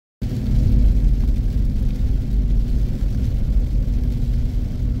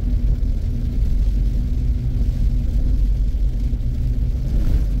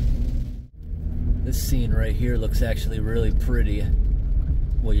right here looks actually really pretty.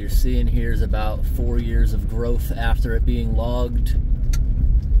 What you're seeing here is about 4 years of growth after it being logged,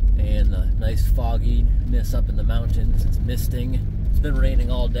 and the nice fogginess up in the mountains. It's misting. It's been raining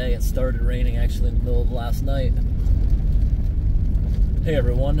all day. It started raining actually in the middle of last night. Hey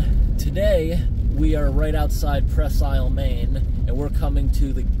everyone, today we are right outside Press Isle, Maine, and we're coming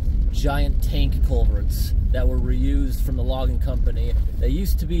to the giant tank culverts that were reused from the logging company. They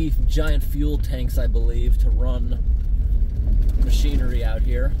used to be giant fuel tanks, I believe, to run machinery out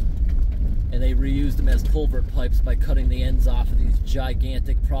here, and they reused them as culvert pipes by cutting the ends off of these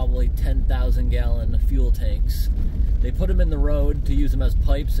gigantic, probably 10,000 gallon fuel tanks. They put them in the road to use them as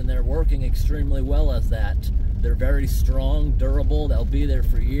pipes, and they're working extremely well as that. They're very strong, durable, they'll be there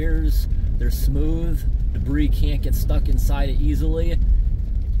for years. They're smooth, debris can't get stuck inside it easily.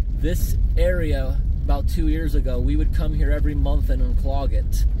 This area, about 2 years ago, we would come here every month and unclog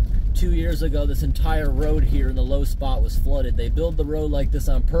it. 2 years ago, this entire road here in the low spot was flooded. They build the road like this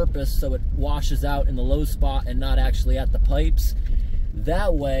on purpose so it washes out in the low spot and not actually at the pipes.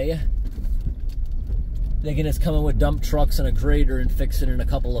 That way, they can just come in with dump trucks and a grader and fix it in a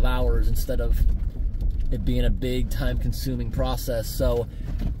couple of hours instead of it being a big time-consuming process. So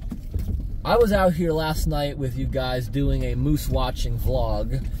I was out here last night with you guys doing a moose watching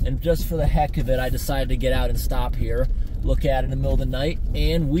vlog, and just for the heck of it, I decided to get out and stop here, look at it in the middle of the night,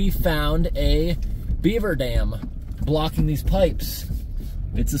 and we found a beaver dam blocking these pipes.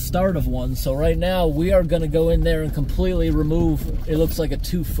 It's the start of one, so right now we are going to go in there and completely remove, it looks like a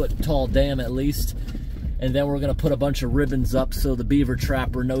 2-foot tall dam at least, and then we're going to put a bunch of ribbons up so the beaver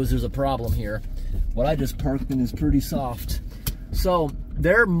trapper knows there's a problem here. What I just parked in is pretty soft. So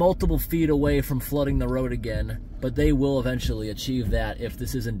they're multiple feet away from flooding the road again, but they will eventually achieve that if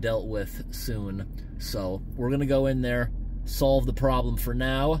this isn't dealt with soon. So we're gonna go in there, solve the problem for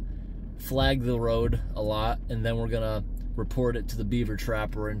now, flag the road a lot, and then we're gonna report it to the beaver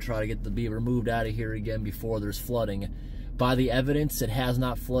trapper and try to get the beaver moved out of here again before there's flooding. By the evidence, it has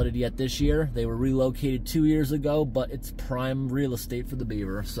not flooded yet this year. They were relocated 2 years ago, but it's prime real estate for the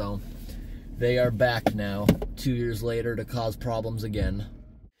beaver, so they are back now 2 years later to cause problems again.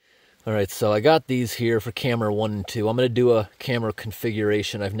 All right, so I got these here for camera 1 and 2. I'm going to do a camera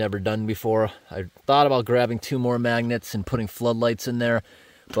configuration I've never done before. I thought about grabbing 2 more magnets and putting floodlights in there,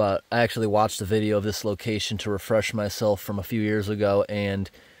 but I actually watched a video of this location to refresh myself from a few years ago,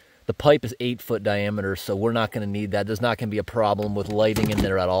 and the pipe is 8-foot diameter, so we're not going to need that. There's not going to be a problem with lighting in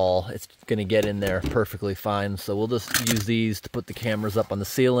there at all. It's going to get in there perfectly fine, so we'll just use these to put the cameras up on the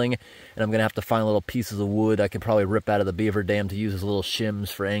ceiling, and I'm going to have to find little pieces of wood I can probably rip out of the beaver dam to use as little shims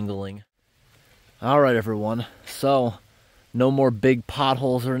for angling. Alright everyone, so no more big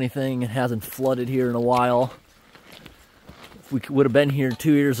potholes or anything. It hasn't flooded here in a while. If we would have been here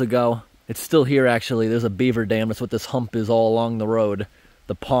 2 years ago, it's still here actually. There's a beaver dam. That's what this hump is all along the road.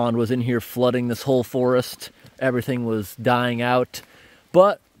 The pond was in here flooding this whole forest. Everything was dying out,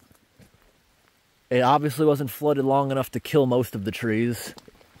 but it obviously wasn't flooded long enough to kill most of the trees.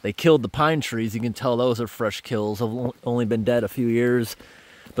 They killed the pine trees. You can tell those are fresh kills. Have only been dead a few years.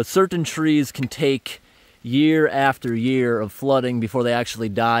 But certain trees can take year after year of flooding before they actually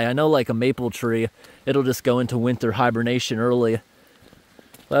die. I know like a maple tree, it'll just go into winter hibernation early.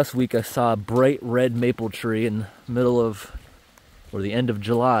 Last week I saw a bright red maple tree in the middle of, or the end of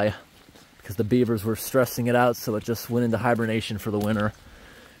July, because the beavers were stressing it out, so it just went into hibernation for the winter.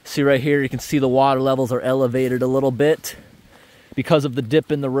 See right here, you can see the water levels are elevated a little bit because of the dip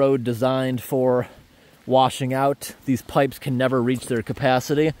in the road designed for washing out. These pipes can never reach their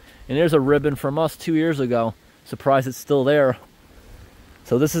capacity. And there's a ribbon from us 2 years ago. Surprised it's still there.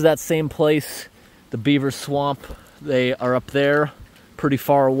 So this is that same place, the beaver swamp. They are up there, pretty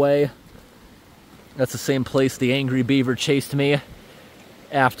far away. That's the same place the angry beaver chased me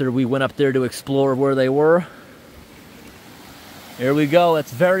after we went up there to explore where they were. Here we go.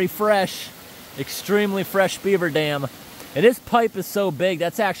 It's very fresh, extremely fresh beaver dam. And this pipe is so big,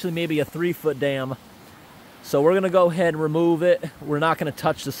 that's actually maybe a 3-foot dam. So we're gonna go ahead and remove it. We're not gonna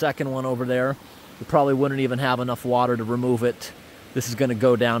touch the second one over there. We probably wouldn't even have enough water to remove it. This is gonna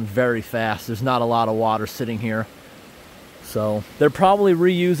go down very fast. There's not a lot of water sitting here. So they're probably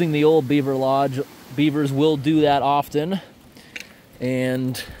reusing the old beaver lodge. Beavers will do that often.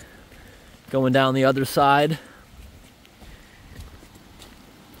 And going down the other side,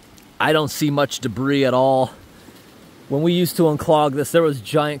 I don't see much debris at all. When we used to unclog this, there was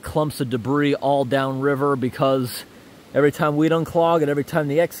giant clumps of debris all downriver because every time we'd unclog it, every time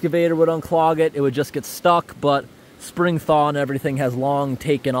the excavator would unclog it, it would just get stuck. But spring thaw and everything has long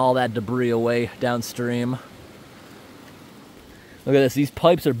taken all that debris away downstream. Look at this, these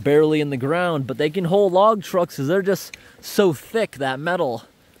pipes are barely in the ground, but they can hold log trucks because they're just so thick, that metal.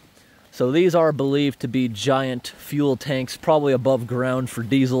 So these are believed to be giant fuel tanks, probably above ground for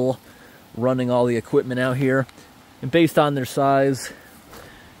diesel, running all the equipment out here. And based on their size,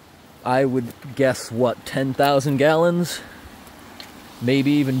 I would guess, what, 10,000 gallons?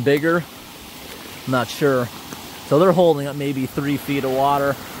 Maybe even bigger? I'm not sure. So they're holding up maybe 3 feet of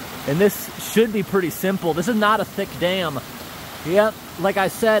water. And this should be pretty simple. This is not a thick dam. Yep, like I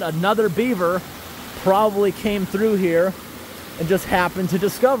said, another beaver probably came through here and just happened to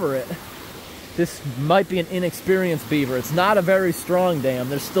discover it. This might be an inexperienced beaver. It's not a very strong dam.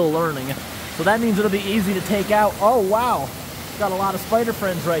 They're still learning. So that means it'll be easy to take out. Oh, wow. Got a lot of spider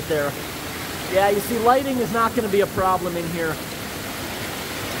friends right there. Yeah, you see, lighting is not going to be a problem in here.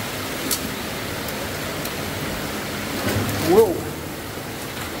 Whoa.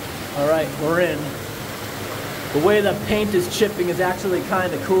 All right, we're in. The way the paint is chipping is actually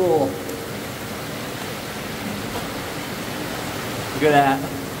kind of cool. Look at that.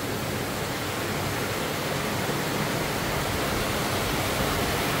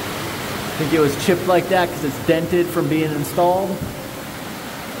 I think it was chipped like that because it's dented from being installed.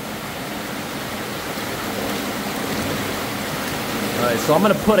 All right, so I'm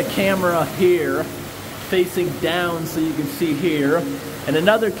gonna put a camera here facing down so you can see here, and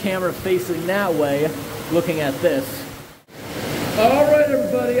another camera facing that way looking at this. All right,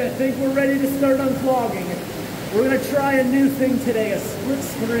 everybody, I think we're ready to start unclogging. We're gonna try a new thing today, a split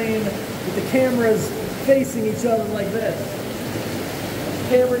screen with the cameras facing each other like this.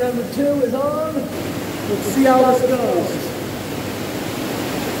 Camera number 2 is on. Let's see how this goes.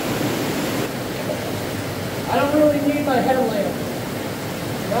 I don't really need my headlamp.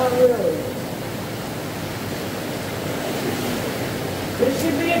 Not really. This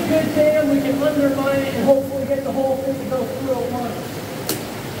should be a good dam. We can undermine it and hopefully get the whole thing to go through at once.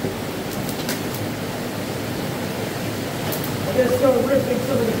 I'm going to start ripping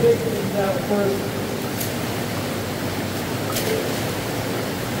some of the big things out first.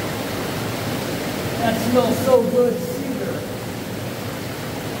 That smells so good, cedar.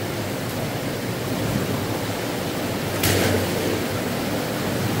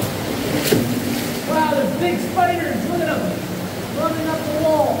 Wow, there's big spiders, look at them, running up the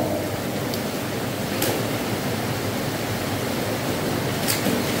wall.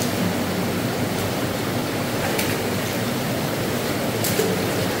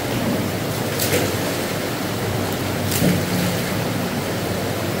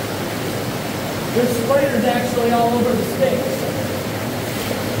 There's spiders actually all over the stakes.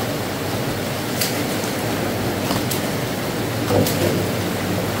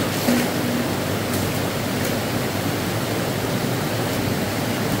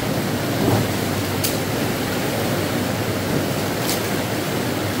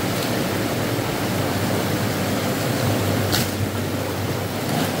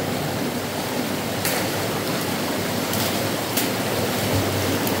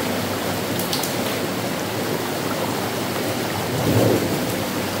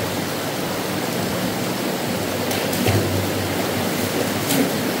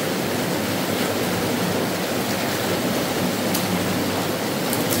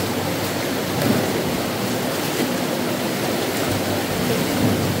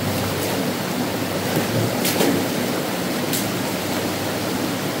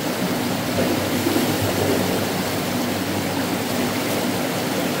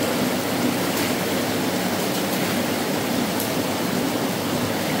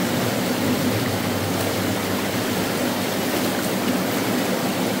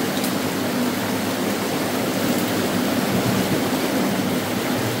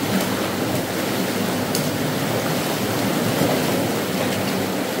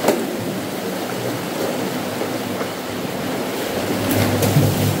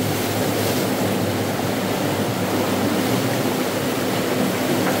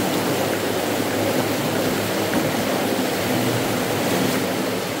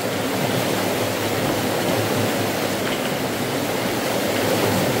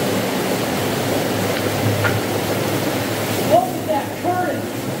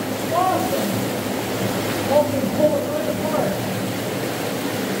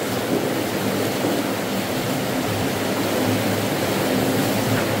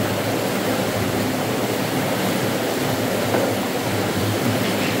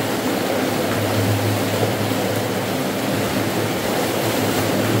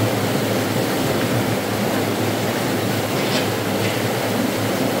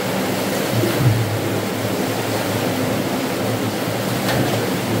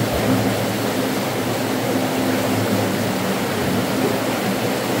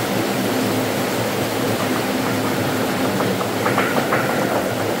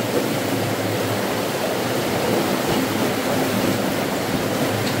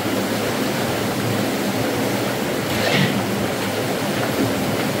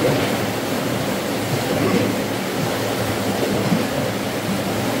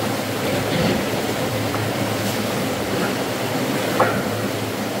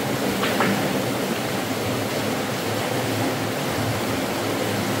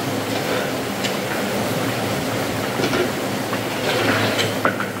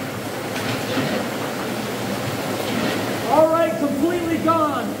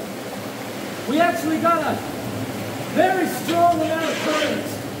 we've got a very strong amount of current.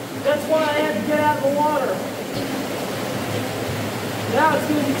 That's why I had to get out of the water. Now it's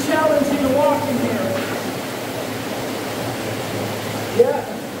going to be challenging to walk in here. Yeah,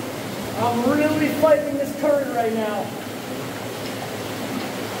 I'm really fighting this current right now.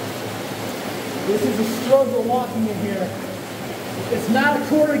 This is a struggle walking in here. It's not a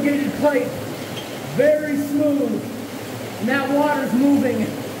corrugated pipe. Very smooth. And that water's moving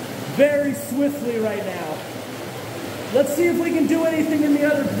very swiftly right now. Let's see if we can do anything in the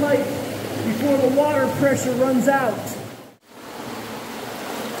other pipe before the water pressure runs out.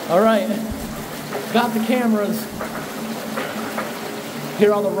 All right, got the cameras.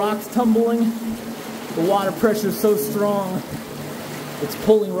 Hear all the rocks tumbling? The water pressure is so strong, it's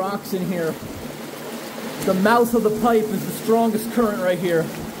pulling rocks in here. The mouth of the pipe is the strongest current right here.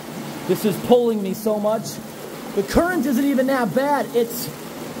 This is pulling me so much. The current isn't even that bad. It's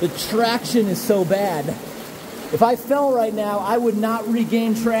the traction is so bad. If I fell right now, I would not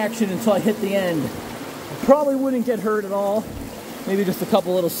regain traction until I hit the end. I probably wouldn't get hurt at all. Maybe just a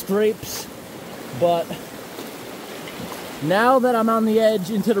couple little scrapes. But now that I'm on the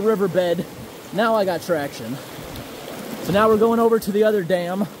edge into the riverbed, now I got traction. So now we're going over to the other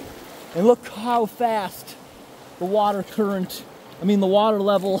dam. And look how fast the water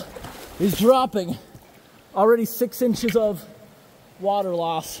level is dropping. Already 6 inches of water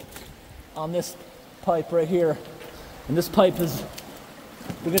loss on this pipe right here. And this pipe is,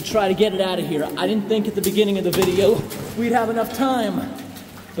 we're gonna try to get it out of here. I didn't think at the beginning of the video we'd have enough time,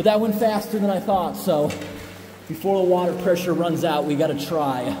 but that went faster than I thought. So before the water pressure runs out, we gotta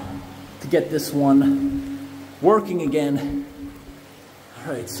try to get this one working again.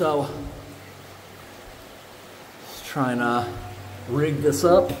 All right, so just trying to rig this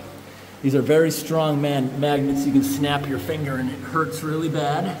up. These are very strong magnets. You can snap your finger and it hurts really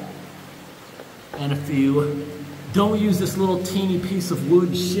bad. And if you don't use this little teeny piece of wood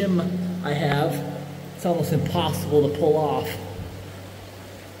shim I have, it's almost impossible to pull off.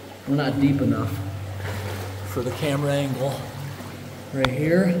 We're not deep enough for the camera angle. Right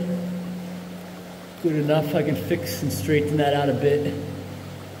here, good enough. I can fix and straighten that out a bit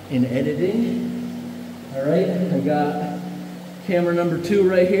in editing. All right, I got camera number 2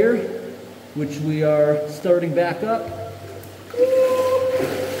 right here, which we are starting back up.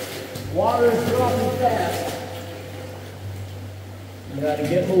 Water is dropping fast. You gotta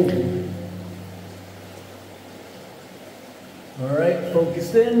get moving. All right,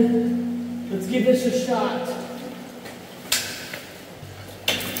 focused in. Let's give this a shot.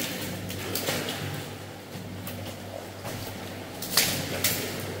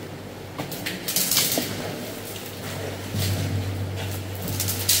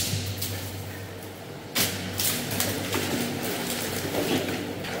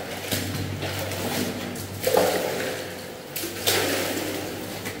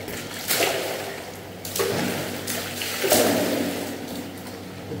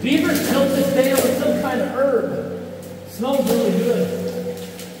 Beavers built this dam with some kind of herb. It smells really good.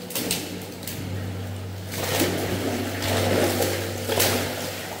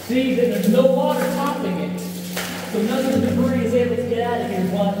 See, there's no water topping it, so none of the debris is able to get out of here,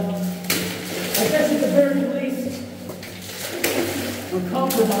 but I guess at the very least, we're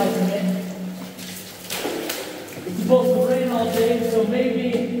compromising it. It's supposed to rain all day, so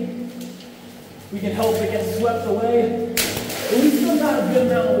maybe we can help it get swept away. But we still got a good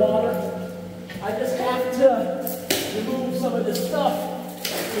amount of water. I just have to remove some of this stuff,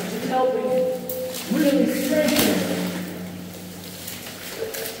 which is helping really strengthen it.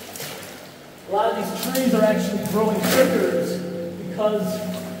 A lot of these trees are actually growing triggers because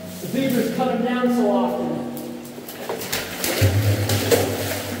the beavers cut them down so often.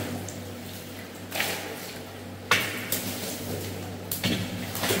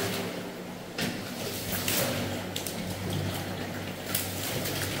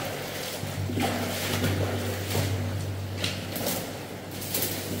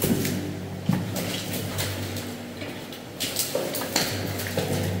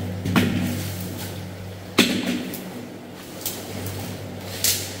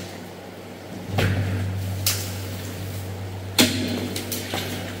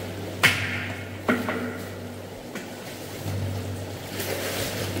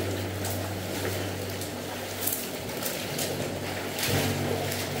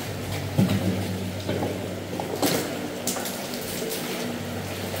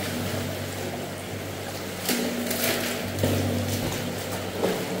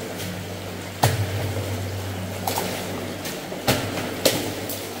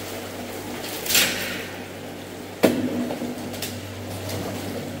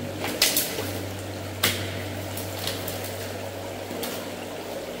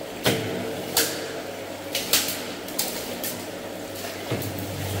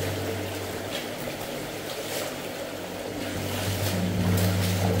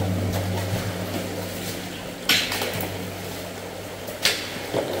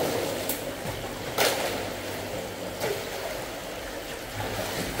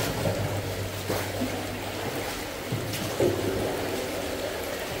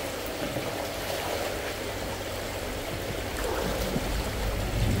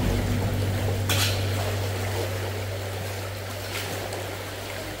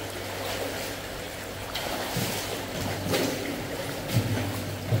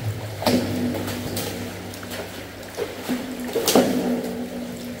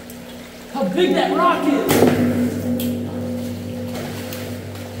 big that rock is.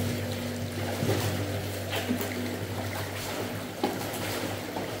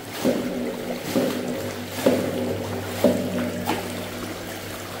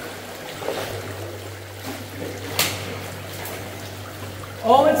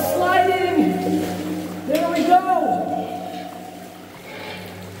 Oh, it's sliding! There we go!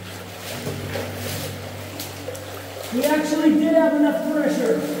 We actually did have enough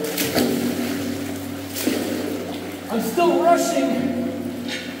pressure. I'm still rushing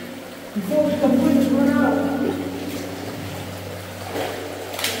before we completely run out.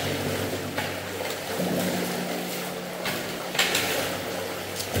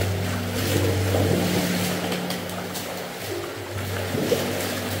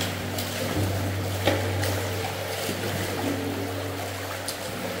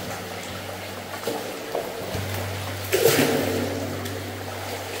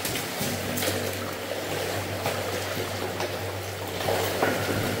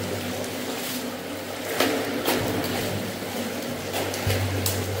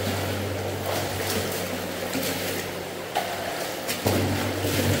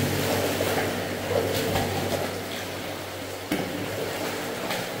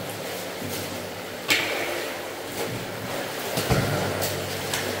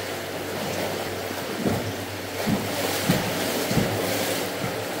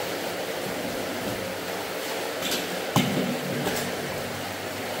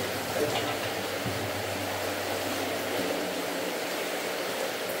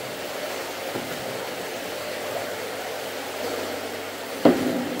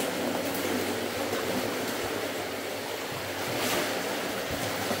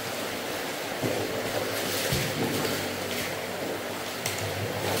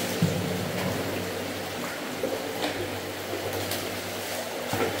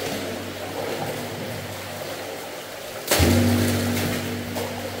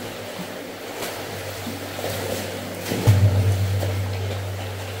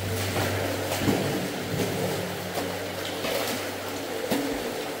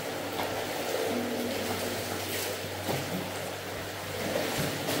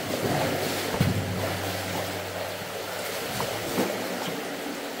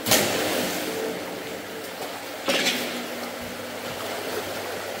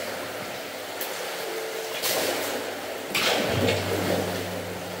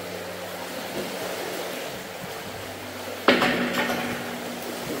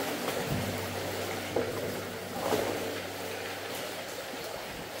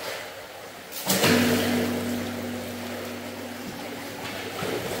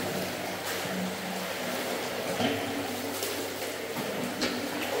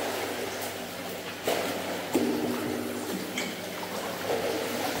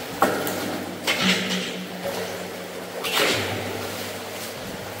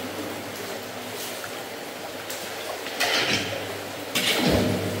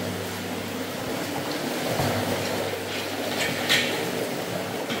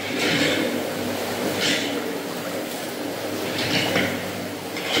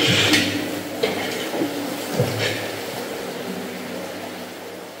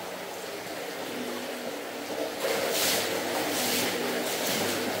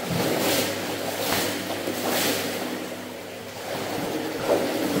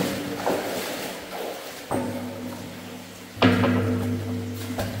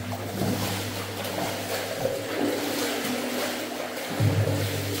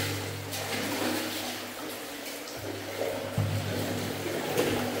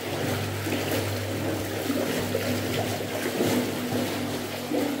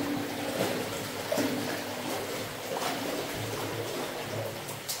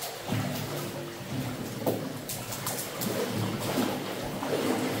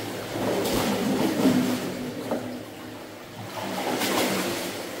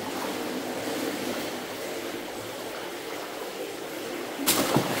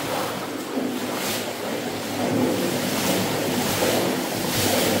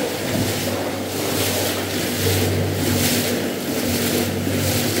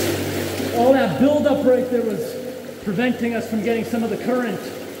 Buildup right there was preventing us from getting some of the current.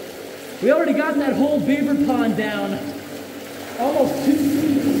 We already gotten that whole beaver pond down almost 2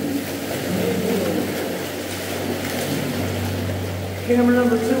 feet. Camera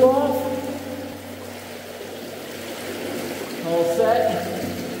number 2 off. All set.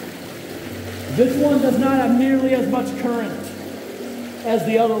 This one does not have nearly as much current as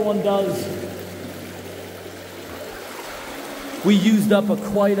the other one does. We used up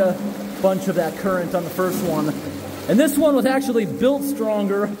quite a bunch of that current on the first one. And this one was actually built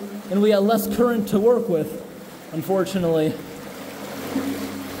stronger and we had less current to work with, unfortunately.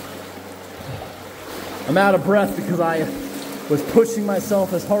 I'm out of breath because I was pushing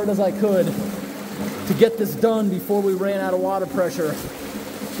myself as hard as I could to get this done before we ran out of water pressure.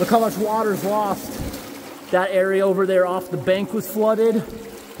 Look how much water's lost. That area over there off the bank was flooded.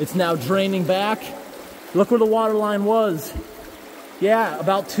 It's now draining back. Look where the water line was. Yeah,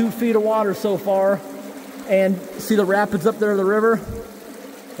 about 2 feet of water so far. And see the rapids up there, the river?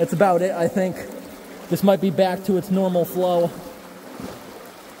 That's about it, I think. This might be back to its normal flow.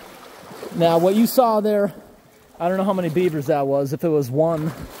 Now, what you saw there, I don't know how many beavers that was. If it was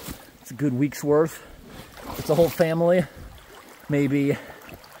one, it's a good week's worth. If it's a whole family, maybe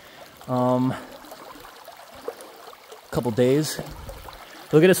a couple days.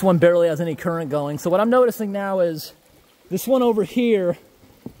 Look at this one, barely has any current going. So what I'm noticing now is this one over here,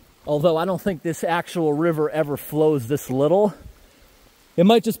 although I don't think this actual river ever flows this little, it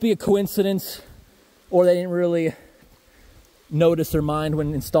might just be a coincidence, or they didn't really notice or mind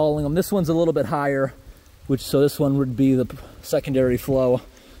when installing them. This one's a little bit higher, so this one would be the secondary flow.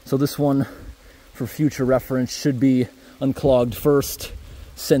 So this one, for future reference, should be unclogged first,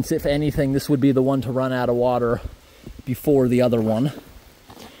 since if anything, this would be the one to run out of water before the other one.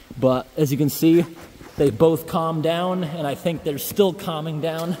 But as you can see, they both calmed down, and I think they're still calming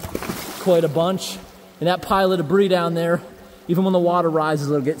down quite a bunch. And that pile of debris down there, even when the water rises,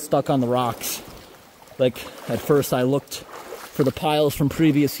 it'll get stuck on the rocks. Like, at first I looked for the piles from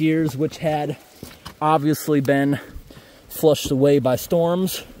previous years, which had obviously been flushed away by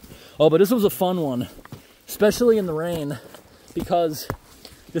storms. Oh, but this was a fun one, especially in the rain, because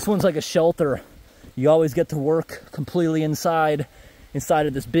this one's like a shelter. You always get to work completely inside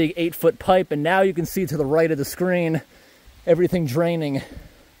of this big 8-foot pipe, and now you can see to the right of the screen everything draining.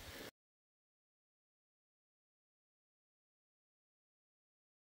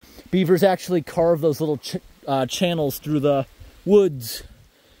 Beavers actually carve those little channels through the woods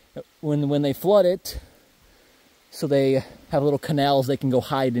when they flood it, so they have little canals they can go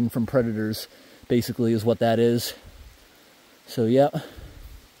hide in from predators, basically is what that is. So yeah,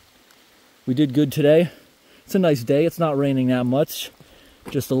 we did good today. It's a nice day. It's not raining that much,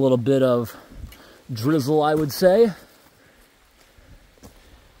 just a little bit of drizzle, I would say.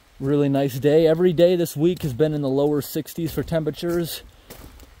 Really nice day. Every day this week has been in the lower 60s for temperatures.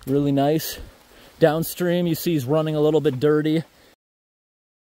 Really nice. Downstream, you see, is running a little bit dirty.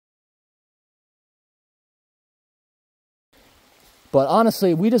 But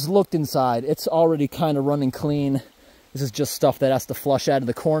honestly, we just looked inside. It's already kind of running clean. This is just stuff that has to flush out of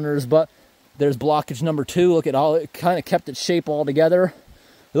the corners, but there's blockage number 2. Look at all, it kind of kept its shape all together.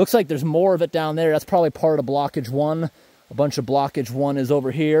 It looks like there's more of it down there. That's probably part of blockage 1. A bunch of blockage 1 is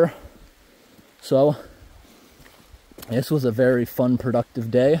over here. So this was a very fun, productive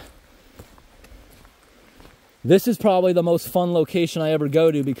day. This is probably the most fun location I ever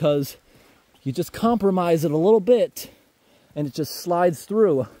go to, because you just compromise it a little bit and it just slides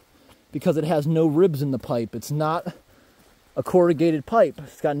through because it has no ribs in the pipe. It's not a corrugated pipe.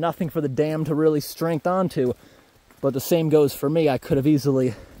 It's got nothing for the dam to really strength onto. But the same goes for me. I could have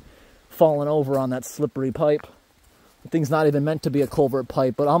easily fallen over on that slippery pipe. The thing's not even meant to be a culvert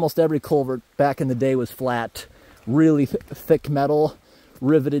pipe, but almost every culvert back in the day was flat. Really thick metal,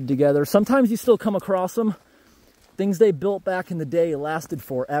 riveted together. Sometimes you still come across them. Things they built back in the day lasted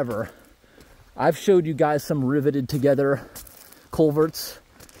forever. I've showed you guys some riveted together culverts.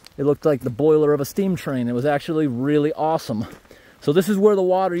 It looked like the boiler of a steam train. It was actually really awesome. So this is where the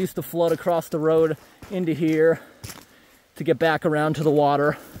water used to flood across the road into here to get back around to the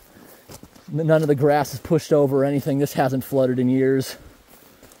water. None of the grass is pushed over or anything. This hasn't flooded in years.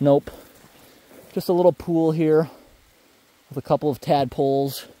 Nope. Just a little pool here with a couple of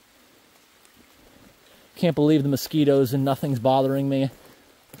tadpoles. Can't believe the mosquitoes and nothing's bothering me.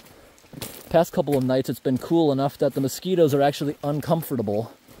 Past couple of nights it's been cool enough that the mosquitoes are actually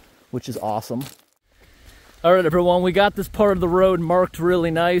uncomfortable, which is awesome. All right, everyone, we got this part of the road marked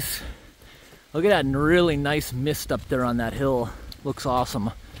really nice. Look at that really nice mist up there on that hill. Looks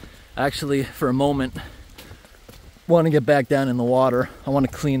awesome. Actually, for a moment, want to get back down in the water. I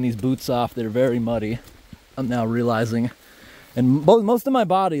want to clean these boots off. They're very muddy, I'm now realizing. And most of my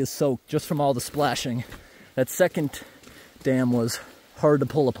body is soaked just from all the splashing. That second dam was hard to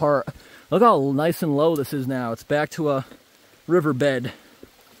pull apart. Look how nice and low this is now. It's back to a riverbed.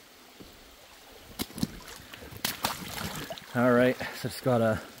 All right, so just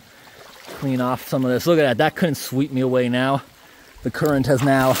gotta clean off some of this. Look at that, that couldn't sweep me away now. The current has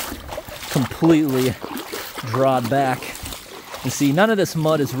now completely drawed back. And see, none of this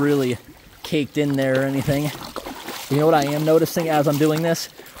mud is really caked in there or anything. You know what I am noticing as I'm doing this?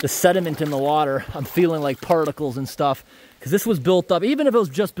 the sediment in the water. I'm feeling like particles and stuff, because this was built up, even if it was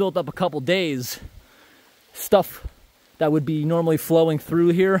just built up a couple days, stuff that would be normally flowing through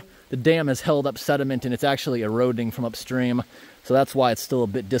here, the dam has held up sediment and it's actually eroding from upstream. So that's why it's still a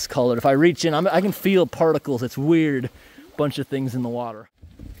bit discolored. If I reach in, I can feel particles. It's weird. Bunch of things in the water.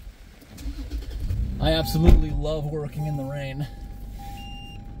 I absolutely love working in the rain.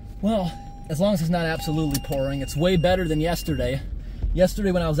 Well, as long as it's not absolutely pouring, it's way better than yesterday.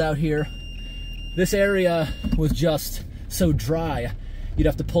 Yesterday when I was out here, this area was just so dry. You'd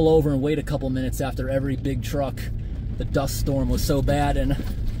have to pull over and wait a couple minutes after every big truck. The dust storm was so bad, and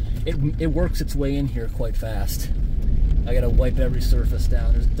it works its way in here quite fast. I gotta wipe every surface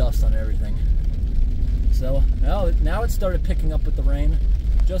down. There's dust on everything. So now it started picking up with the rain,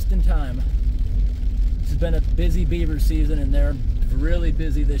 just in time. This has been a busy beaver season, and they're really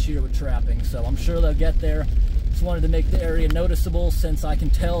busy this year with trapping, so I'm sure they'll get there. Just wanted to make the area noticeable, since I can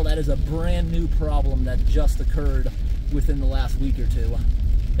tell that is a brand new problem that just occurred within the last week or two.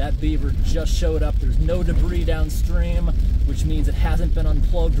 That beaver just showed up. There's no debris downstream, which means it hasn't been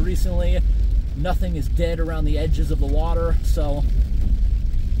unplugged recently. Nothing is dead around the edges of the water, so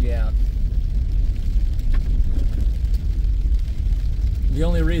yeah. The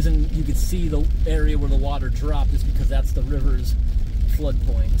only reason you could see the area where the water dropped is because that's the river's flood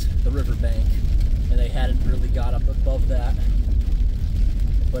point, the riverbank, and they hadn't really got up above that.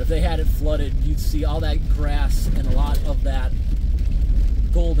 But if they had it flooded, you'd see all that grass and a lot of that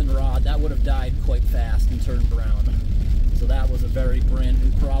goldenrod. That would have died quite fast and turned brown. So that was a very brand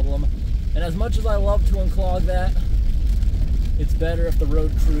new problem. And as much as I love to unclog that, it's better if the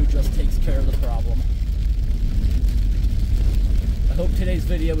road crew just takes care of the problem. I hope today's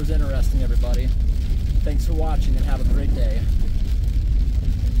video was interesting, everybody. Thanks for watching and have a great day.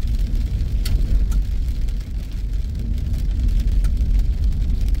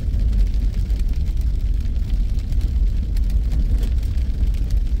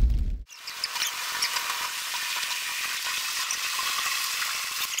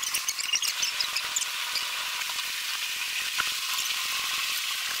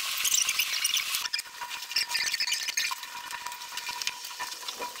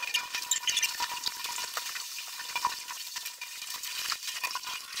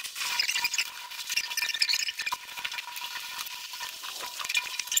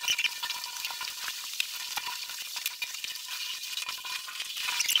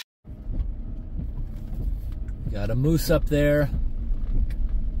 Got a moose up there.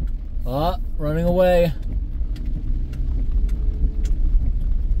 Oh, running away.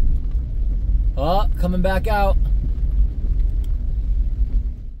 Oh, coming back out.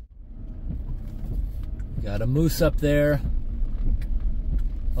 Got a moose up there.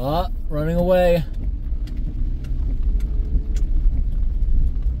 Oh, running away.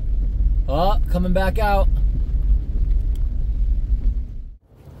 Oh, coming back out.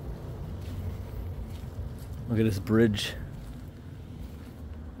 Look at this bridge.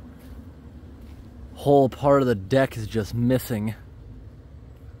 Whole part of the deck is just missing.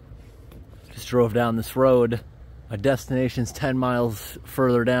 Just drove down this road. My destination's 10 miles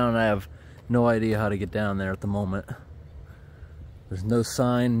further down, and I have no idea how to get down there at the moment. There's no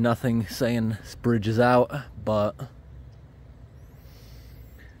sign, nothing saying this bridge is out, but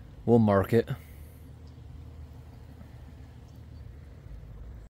we'll mark it.